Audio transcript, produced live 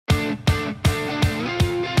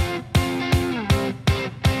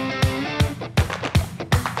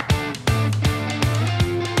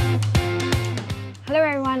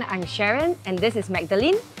I'm Sharon and this is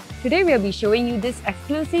Macdelyn. Today we'll be showing you this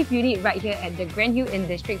exclusive unit right here at the GrandHill in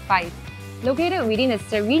District 5. Located within a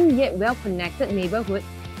serene yet well-connected neighbourhood,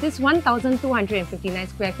 this 1,259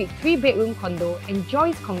 square feet 3-bedroom condo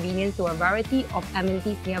enjoys convenience to a variety of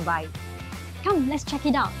amenities nearby. Come, let's check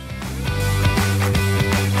it out.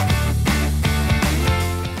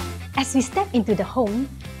 As we step into the home,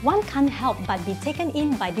 one can't help but be taken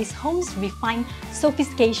in by this home's refined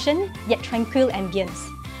sophistication yet tranquil ambience.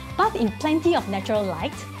 Bathed in plenty of natural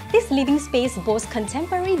light, this living space boasts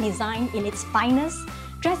contemporary design in its finest,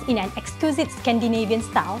 dressed in an exquisite Scandinavian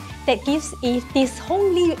style that gives it this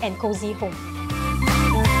homely and cozy home.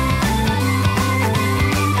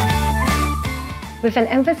 With an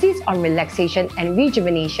emphasis on relaxation and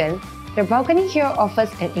rejuvenation, the balcony here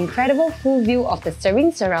offers an incredible full view of the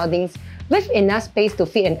serene surroundings with enough space to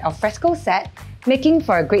fit an alfresco set, making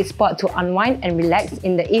for a great spot to unwind and relax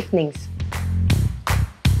in the evenings.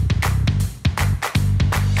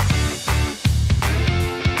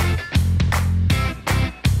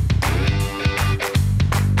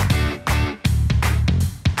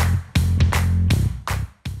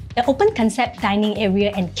 The open-concept dining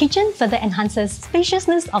area and kitchen further enhances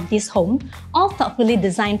spaciousness of this home, all thoughtfully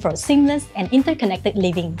designed for seamless and interconnected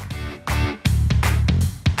living.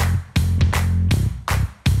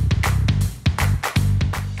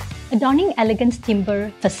 Adorning elegant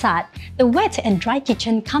timber facade, the wet and dry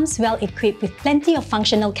kitchen comes well equipped with plenty of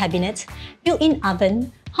functional cabinets, built-in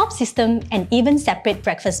oven, hob system, and even separate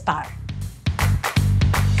breakfast bar.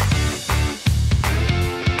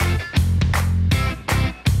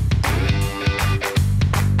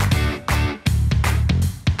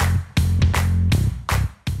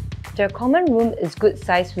 The common room is good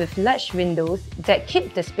size with large windows that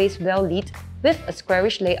keep the space well lit with a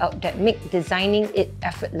squarish layout that make designing it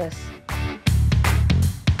effortless.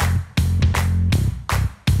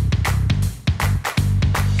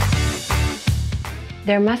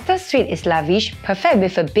 Their master suite is lavish, perfect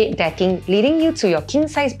with a bed decking leading you to your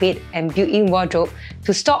king-size bed and built-in wardrobe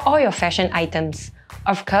to store all your fashion items.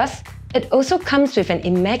 Of course, it also comes with an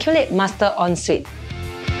immaculate master ensuite.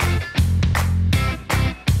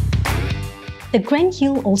 The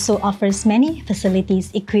GrandHill also offers many facilities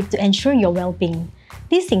equipped to ensure your well-being.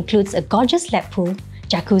 This includes a gorgeous lap pool,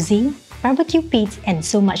 jacuzzi, barbecue pit, and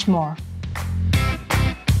so much more.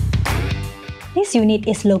 This unit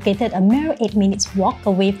is located a mere 8 minutes walk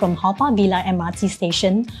away from Haw Par Villa MRT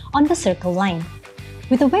station on the Circle Line.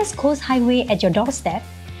 With the West Coast Highway at your doorstep,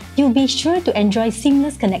 you'll be sure to enjoy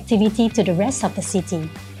seamless connectivity to the rest of the city.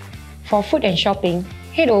 For food and shopping,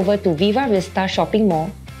 head over to Viva Vista Shopping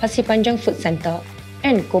Mall, Pasir Panjang Food Centre,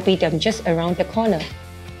 and Kopitiam just around the corner.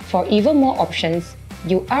 For even more options,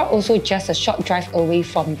 you are also just a short drive away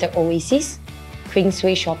from the Oasis,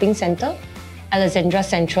 Queensway Shopping Centre, Alexandra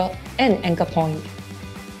Central, and Anchor Point.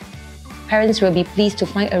 Parents will be pleased to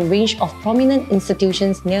find a range of prominent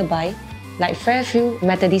institutions nearby like Fairfield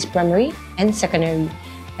Methodist Primary and Secondary,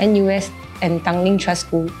 NUS and Tanglin Trust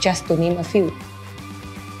School, just to name a few.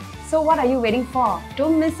 So what are you waiting for?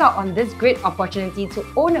 Don't miss out on this great opportunity to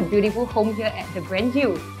own a beautiful home here at the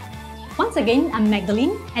GrandHill. Once again, I'm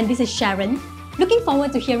Macdelyn and this is Sharon. Looking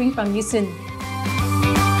forward to hearing from you soon.